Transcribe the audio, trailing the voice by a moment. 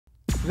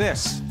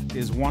This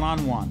is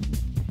One-on-One.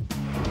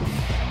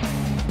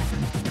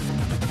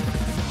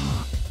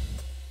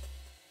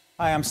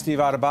 Hi, I'm Steve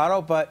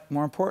Adubato, but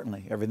more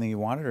importantly, everything you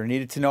wanted or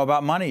needed to know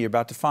about money, you're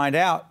about to find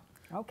out.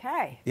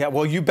 Okay. Yeah,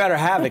 well, you better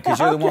have it because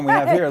you're the one we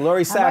have here.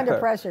 Lori Sackler, I'm under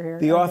pressure here.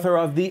 the author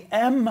of The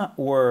M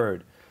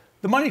Word,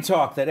 the money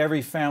talk that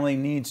every family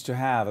needs to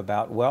have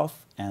about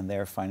wealth and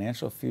their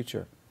financial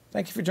future.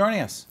 Thank you for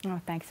joining us.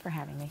 Oh, thanks for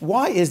having me.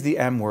 Why is the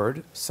M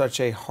word such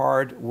a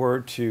hard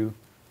word to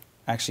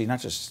actually not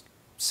just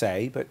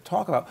say, but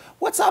talk about?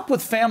 What's up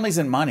with families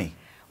and money?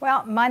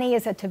 Well, money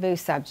is a taboo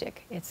subject.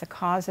 It's a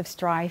cause of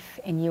strife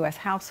in U.S.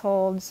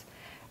 households,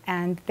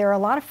 and there are a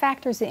lot of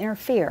factors that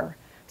interfere.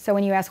 So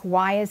when you ask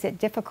why is it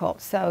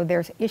difficult, so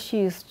there's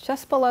issues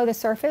just below the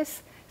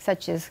surface,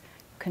 such as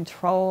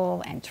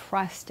control and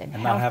trust and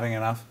health. Not having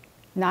enough?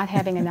 Not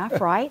having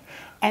enough, right?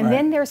 And Right.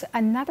 then there's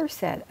another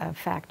set of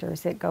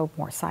factors that go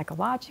more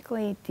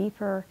psychologically,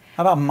 deeper.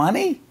 How about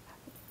money?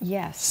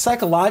 Yes.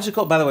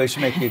 Psychological? By the way, I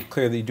should make it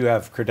clear that you do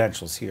have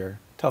credentials here.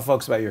 Tell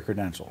folks about your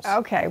credentials.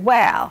 Okay,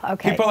 well,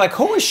 okay. People are like,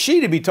 who is she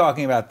to be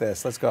talking about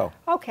this? Let's go.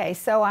 Okay,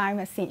 so I'm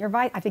a senior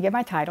vice, I have to give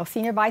my title,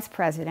 Senior Vice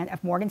President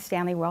of Morgan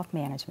Stanley Wealth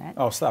Management.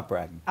 Oh, stop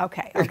bragging.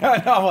 Okay. No,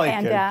 I'm only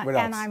kidding. What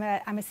else?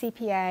 And I'm a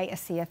CPA, a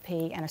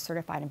CFP, and a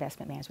Certified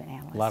Investment Management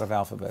Analyst. A lot of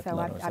alphabet so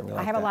letters.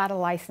 I have a lot of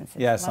licenses.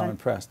 Yes, I'm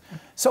impressed.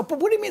 So, but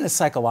what do you mean the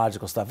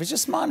psychological stuff? It's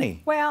just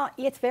money. Well,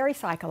 it's very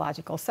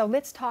psychological. So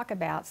let's talk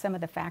about some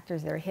of the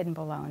factors that are hidden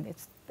below.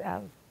 It's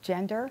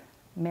gender,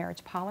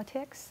 marriage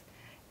politics,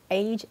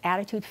 age,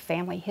 attitude,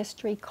 family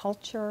history,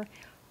 culture,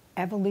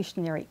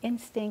 evolutionary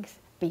instincts,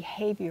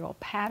 behavioral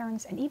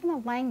patterns, and even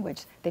the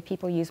language that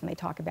people use when they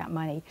talk about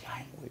money.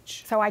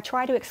 Language. So I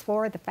try to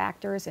explore the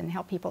factors and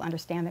help people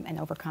understand them and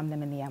overcome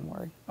them in the M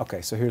word. Okay,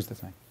 so here's the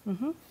thing.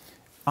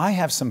 I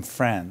have some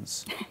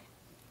friends.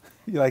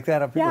 You like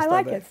that? Yeah, I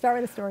like it.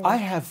 Start with the story. I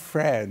have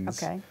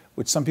friends, Okay.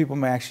 which some people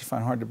may actually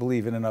find hard to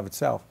believe in and of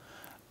itself.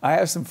 I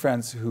have some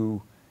friends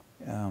who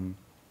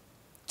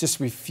just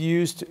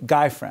refuse to,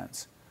 guy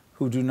friends,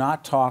 who do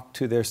not talk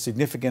to their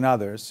significant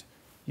others.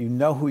 You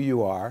know who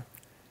you are.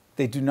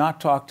 They do not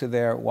talk to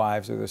their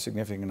wives or their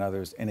significant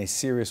others in a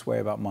serious way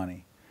about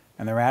money.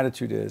 And their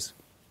attitude is,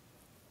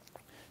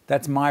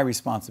 that's my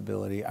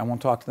responsibility. I won't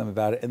talk to them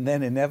about it. And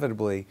then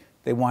inevitably,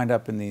 they wind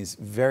up in these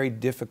very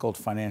difficult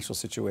financial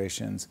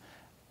situations,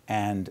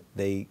 and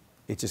it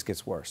just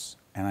gets worse.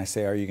 And I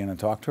say, are you going to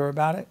talk to her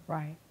about it?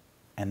 Right.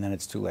 And then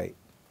it's too late,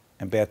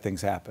 and bad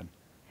things happen.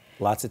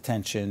 Lots of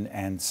tension,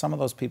 and some of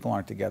those people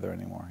aren't together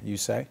anymore. You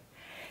say?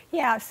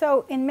 Yeah,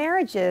 so in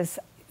marriages,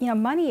 you know,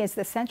 money is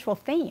the central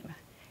theme.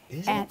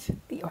 Is and,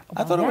 it? Well,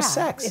 I thought it was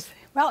yeah, sex.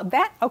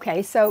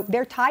 Okay, so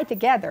they're tied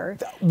together.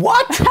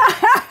 What?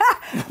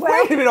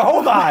 Wait a minute,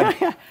 hold on.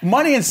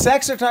 Money and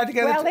sex are tied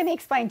together? Well, let me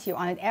explain to you.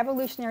 On an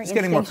evolutionary It's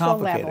getting more instinctual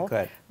complicated. level, Go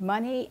ahead.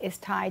 money is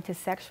tied to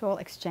sexual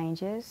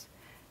exchanges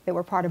that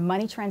were part of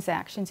money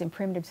transactions in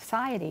primitive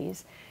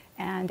societies.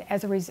 And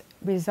as a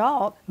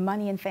result,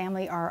 money and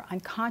family are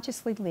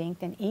unconsciously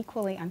linked and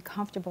equally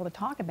uncomfortable to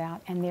talk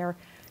about, and they're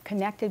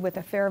connected with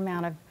a fair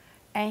amount of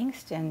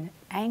angst and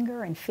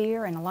anger and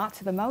fear and lots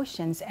of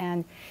emotions.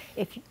 And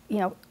if, you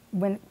know,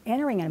 when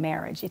entering a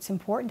marriage, it's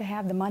important to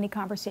have the money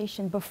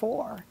conversation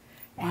before.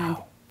 And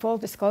Wow. full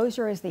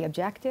disclosure is the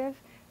objective.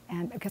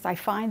 And because I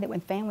find that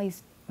when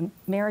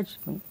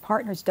when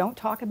partners don't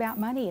talk about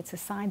money, it's a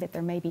sign that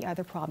there may be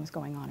other problems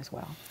going on as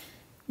well.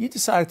 You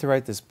decided to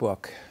write this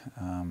book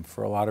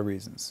for a lot of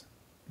reasons.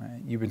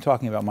 Right? You've been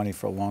talking about money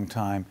for a long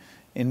time.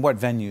 In what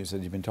venues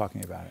have you been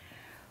talking about it?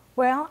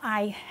 Well,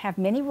 I have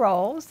many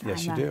roles.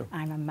 Yes, you do.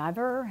 I'm a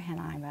mother, and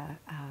I'm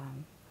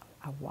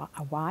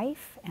a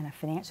wife, and a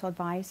financial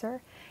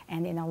advisor,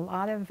 and in a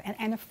lot of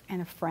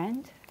and a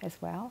friend as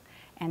well.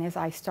 And as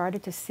I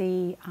started to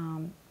see,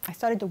 I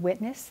started to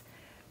witness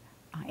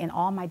in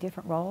all my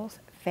different roles,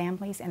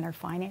 families and their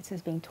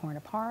finances being torn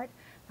apart.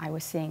 I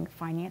was seeing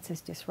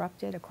finances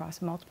disrupted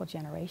across multiple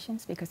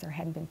generations because there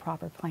hadn't been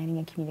proper planning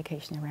and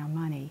communication around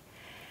money.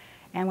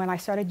 And when I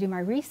started to do my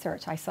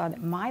research, I saw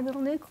that my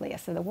little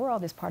nucleus of the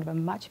world is part of a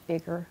much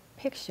bigger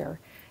picture.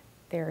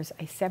 There's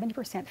a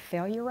 70%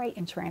 failure rate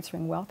in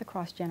transferring wealth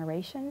across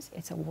generations.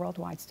 It's a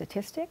worldwide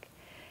statistic.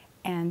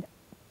 And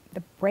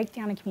the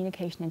breakdown in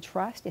communication and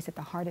trust is at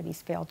the heart of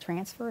these failed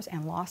transfers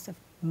and loss of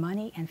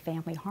money and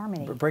family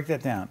harmony. But break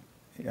that down.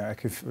 Yeah,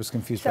 I was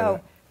confused by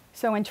that.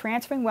 So in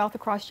transferring wealth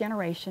across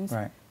generations,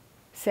 Right.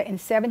 in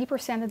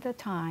 70% of the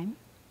time,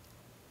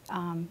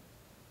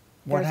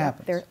 What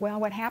happens?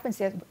 What happens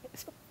is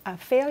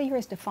failure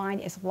is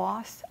defined as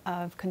loss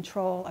of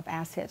control of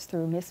assets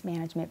through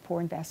mismanagement,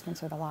 poor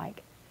investments, or the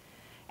like.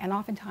 And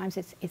oftentimes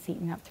it's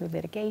eaten up through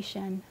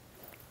litigation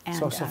and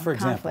so for example,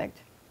 conflict.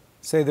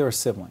 say there are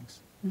siblings,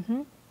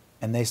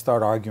 and they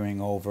start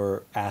arguing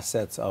over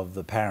assets of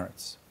the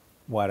parents,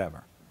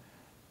 whatever,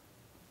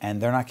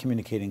 and they're not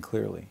communicating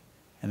clearly,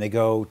 and they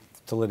go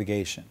to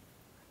litigation.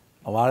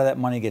 A lot of that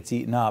money gets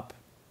eaten up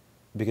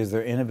because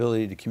their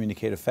inability to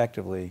communicate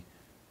effectively.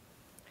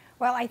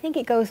 Well, I think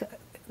it goes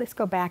let's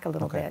go back a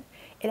little Okay. bit.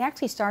 It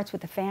actually starts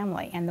with the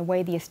family and the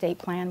way the estate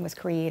plan was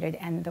created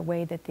and the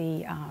way that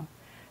the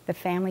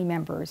family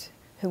members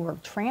who were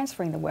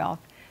transferring the wealth.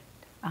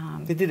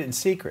 They did it in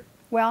secret.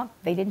 Well,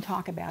 they didn't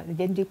talk about it. They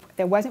didn't do.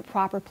 There wasn't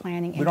proper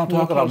planning. We don't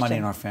talk about money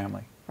in our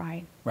family.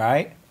 Right.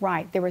 Right?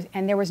 Right. There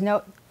was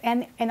no,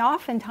 and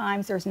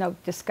oftentimes there's no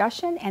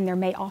discussion, and there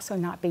may also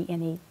not be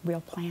any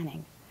real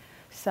planning.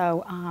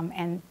 So,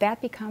 and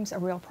that becomes a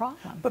real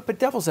problem. But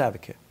devil's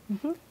advocate.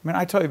 I mean,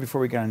 I told you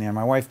before we got in there,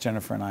 my wife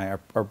Jennifer and I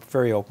are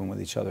very open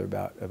with each other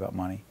about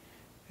money.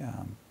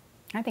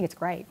 I think it's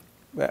great.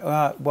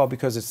 Well,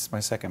 because it's my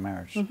second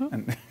marriage.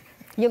 And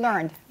You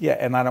learned. yeah,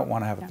 and I don't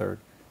want to have a third.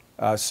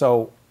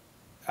 So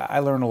I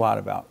learned a lot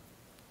about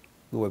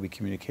the way we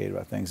communicate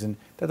about things. And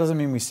that doesn't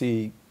mean we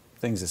see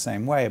things the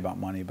same way about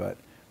money, but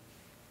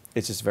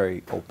it's just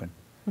very open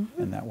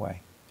in that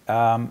way.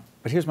 But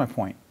here's my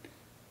point.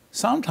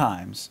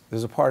 Sometimes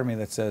there's a part of me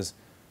that says,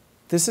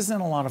 this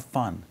isn't a lot of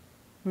fun.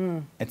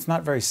 It's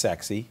not very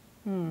sexy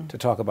to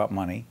talk about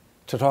money,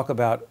 to talk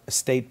about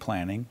estate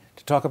planning,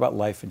 to talk about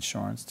life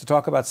insurance, to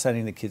talk about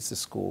sending the kids to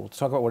school, to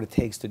talk about what it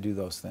takes to do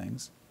those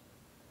things.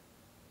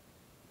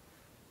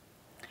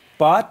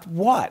 But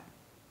what?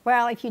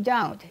 Well, if you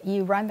don't,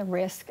 you run the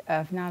risk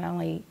of not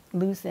only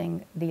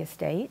losing the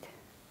estate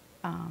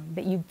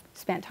that you've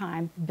spent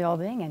time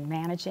building and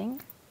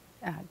managing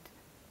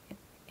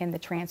in the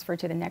transfer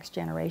to the next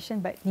generation,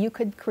 but you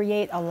could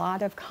create a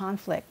lot of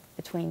conflict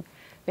between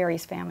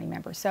various family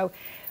members. So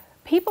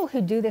people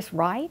who do this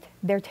right,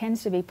 there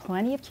tends to be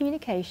plenty of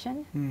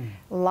communication,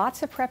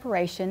 lots of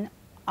preparation,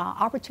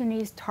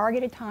 opportunities,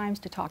 targeted times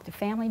to talk to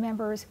family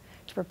members,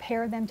 to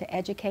prepare them, to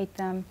educate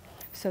them,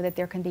 so that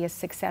there can be a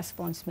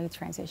successful and smooth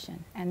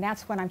transition. And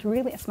that's what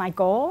it's my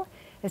goal,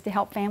 is to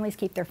help families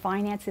keep their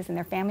finances and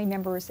their family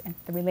members and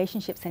the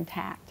relationships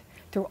intact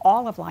through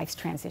all of life's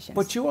transitions.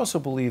 But you also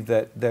believe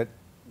that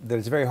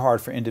it's very hard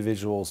for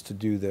individuals to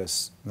do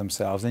this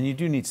themselves, and you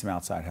do need some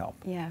outside help.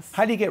 Yes.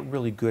 How do you get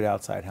really good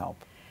outside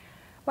help?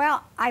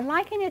 Well, I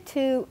liken it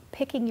to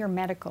picking your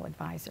medical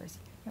advisors.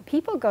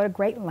 People go to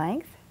great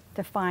length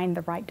to find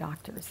the right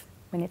doctors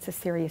when it's a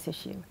serious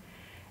issue.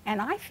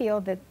 And I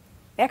feel that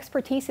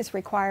expertise is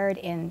required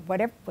in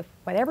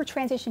whatever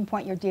transition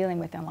point you're dealing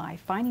with in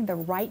life. Finding the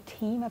right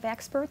team of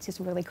experts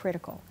is really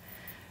critical.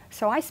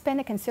 So I spend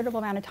a considerable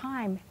amount of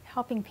time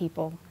helping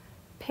people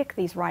pick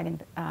these right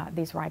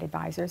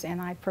advisors,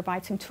 and I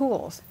provide some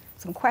tools,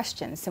 some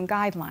questions, some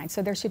guidelines.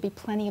 So there should be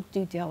plenty of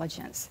due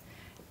diligence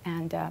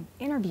and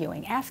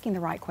interviewing, asking the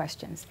right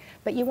questions.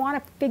 But you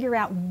want to figure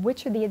out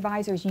which are the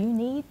advisors you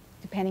need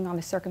depending on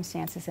the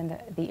circumstances and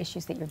the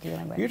issues that you're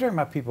dealing with. You're talking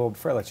about people,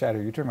 before I let you out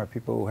here, you're talking about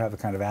people who have the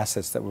kind of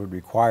assets that would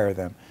require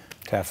them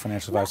to have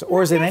financial advice.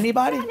 Or is it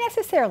anybody? Not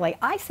necessarily.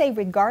 I say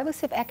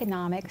regardless of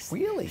economics,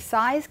 Really?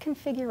 size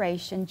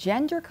configuration,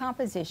 gender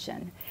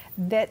composition,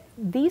 that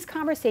these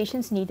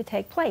conversations need to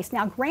take place.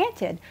 Now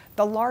granted,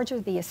 the larger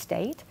the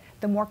estate,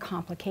 the more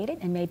complicated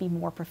and maybe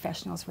more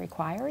professionals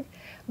required.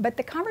 But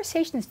the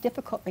conversation is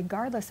difficult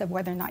regardless of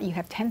whether or not you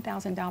have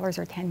 $10,000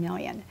 or $10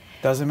 million.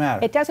 Doesn't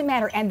matter. It doesn't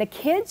matter. And the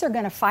kids are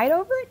going to fight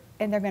over it,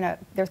 and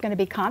there's going to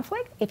be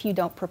conflict if you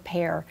don't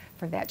prepare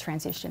for that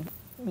transition,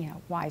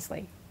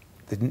 wisely.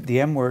 The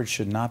M word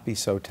should not be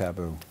so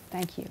taboo.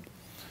 Thank you.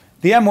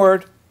 The M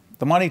word,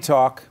 the money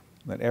talk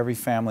that every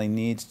family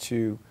needs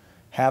to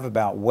have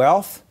about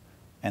wealth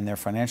and their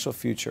financial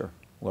future.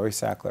 Lori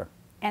Sackler.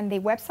 And the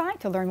website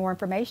to learn more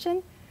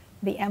information,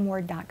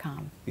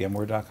 themword.com.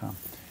 Themword.com.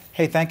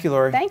 Hey, thank you,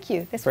 Lori. Thank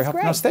you. This was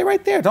great. No, stay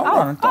right there. Don't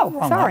run. Don't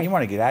run. Sorry. You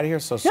want to get out of here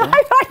so soon? No,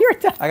 I thought you were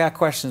done. I got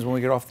questions when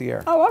we get off the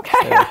air. Oh, okay.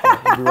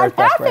 We'll be right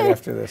back right happy.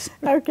 after this.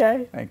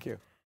 Okay. Thank you.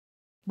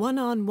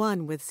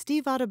 One-on-One with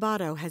Steve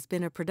Adubato has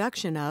been a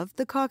production of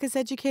the Caucus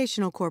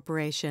Educational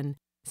Corporation,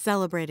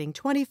 celebrating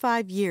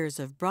 25 years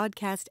of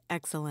broadcast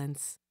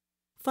excellence.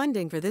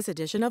 Funding for this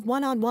edition of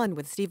One-on-One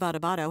with Steve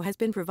Adubato has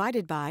been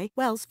provided by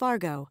Wells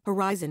Fargo,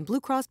 Horizon Blue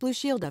Cross Blue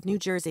Shield of New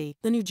Jersey,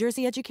 the New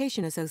Jersey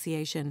Education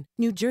Association,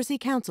 New Jersey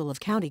Council of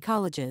County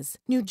Colleges,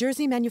 New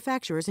Jersey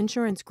Manufacturers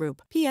Insurance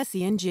Group,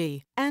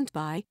 PSE&G, and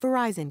by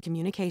Verizon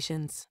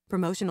Communications.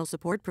 Promotional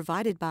support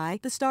provided by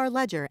the Star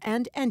Ledger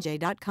and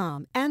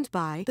NJ.com, and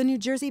by the New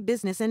Jersey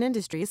Business and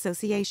Industry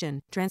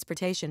Association.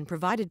 Transportation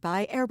provided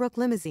by Airbrook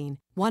Limousine.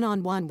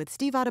 One-on-One with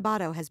Steve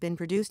Adubato has been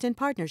produced in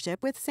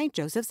partnership with St.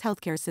 Joseph's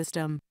Healthcare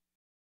System.